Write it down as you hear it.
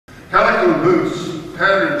Calico and Boots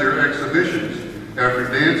patterned their exhibitions after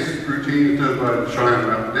dance routines done by the Cheyenne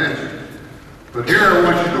Mountain dancers. But here I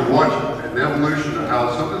want you to watch an evolution of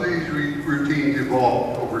how some of these routines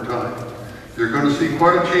evolved over time. You're going to see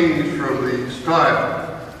quite a change from the style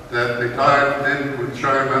that they did with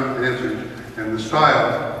Cheyenne Mountain dancers and the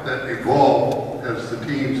style that evolved as the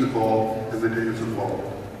teams evolved and the dance evolved.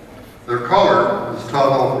 Their color is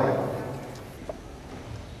Todd Albright.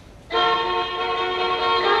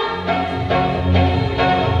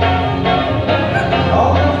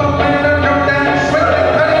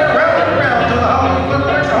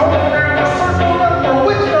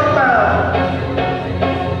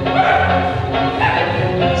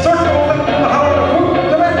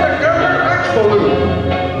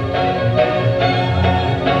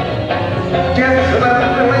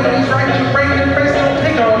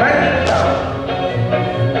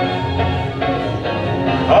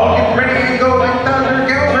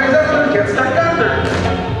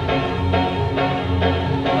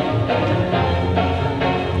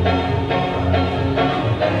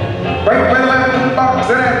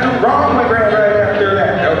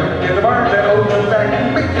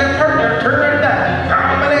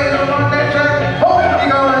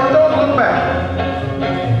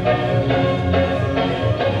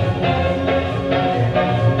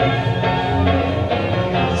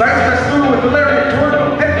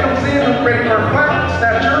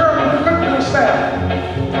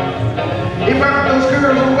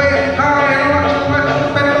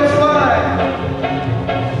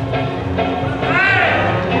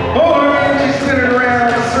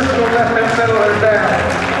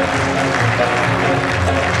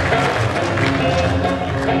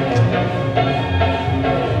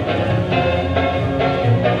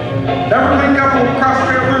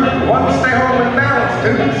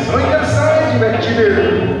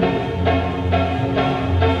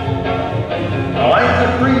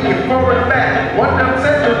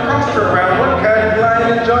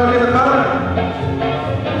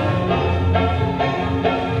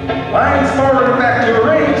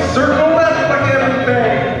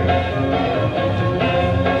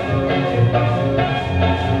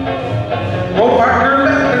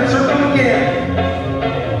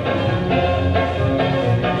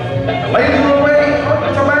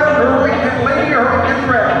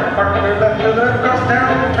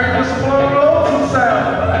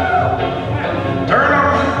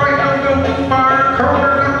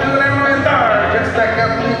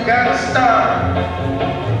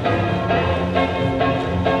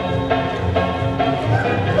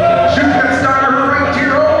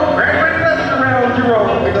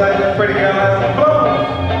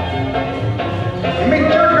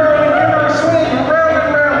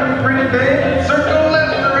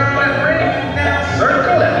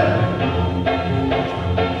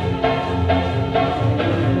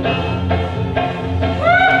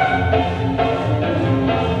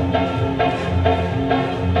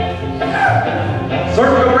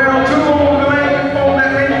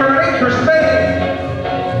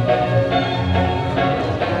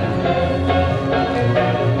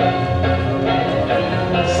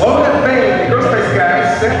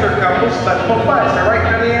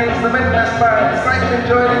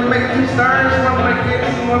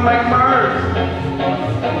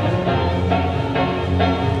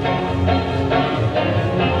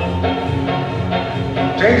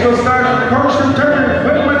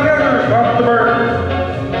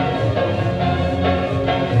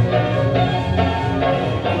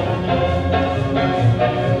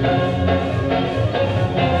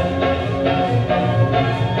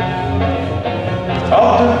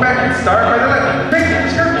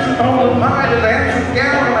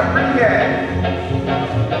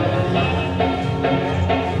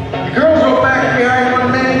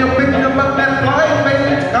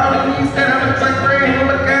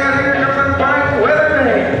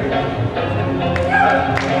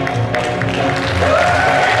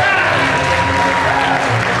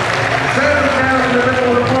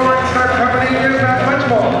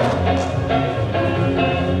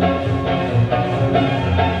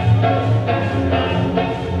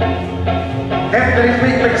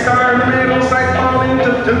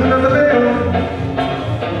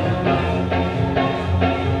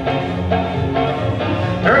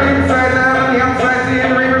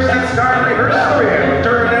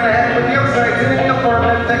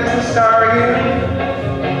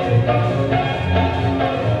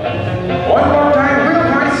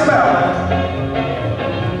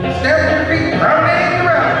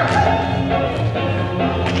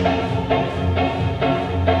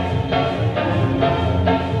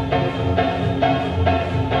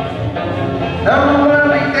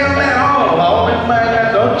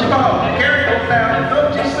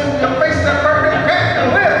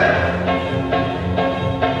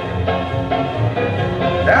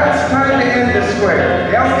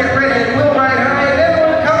 way. Y'all get ready and we'll ride high, and then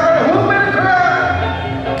we'll cover the whoop and cry.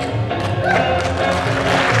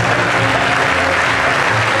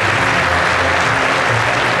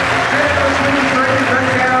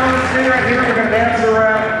 Right down, stay right here, we're going to dance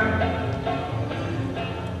around.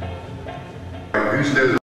 Who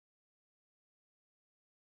says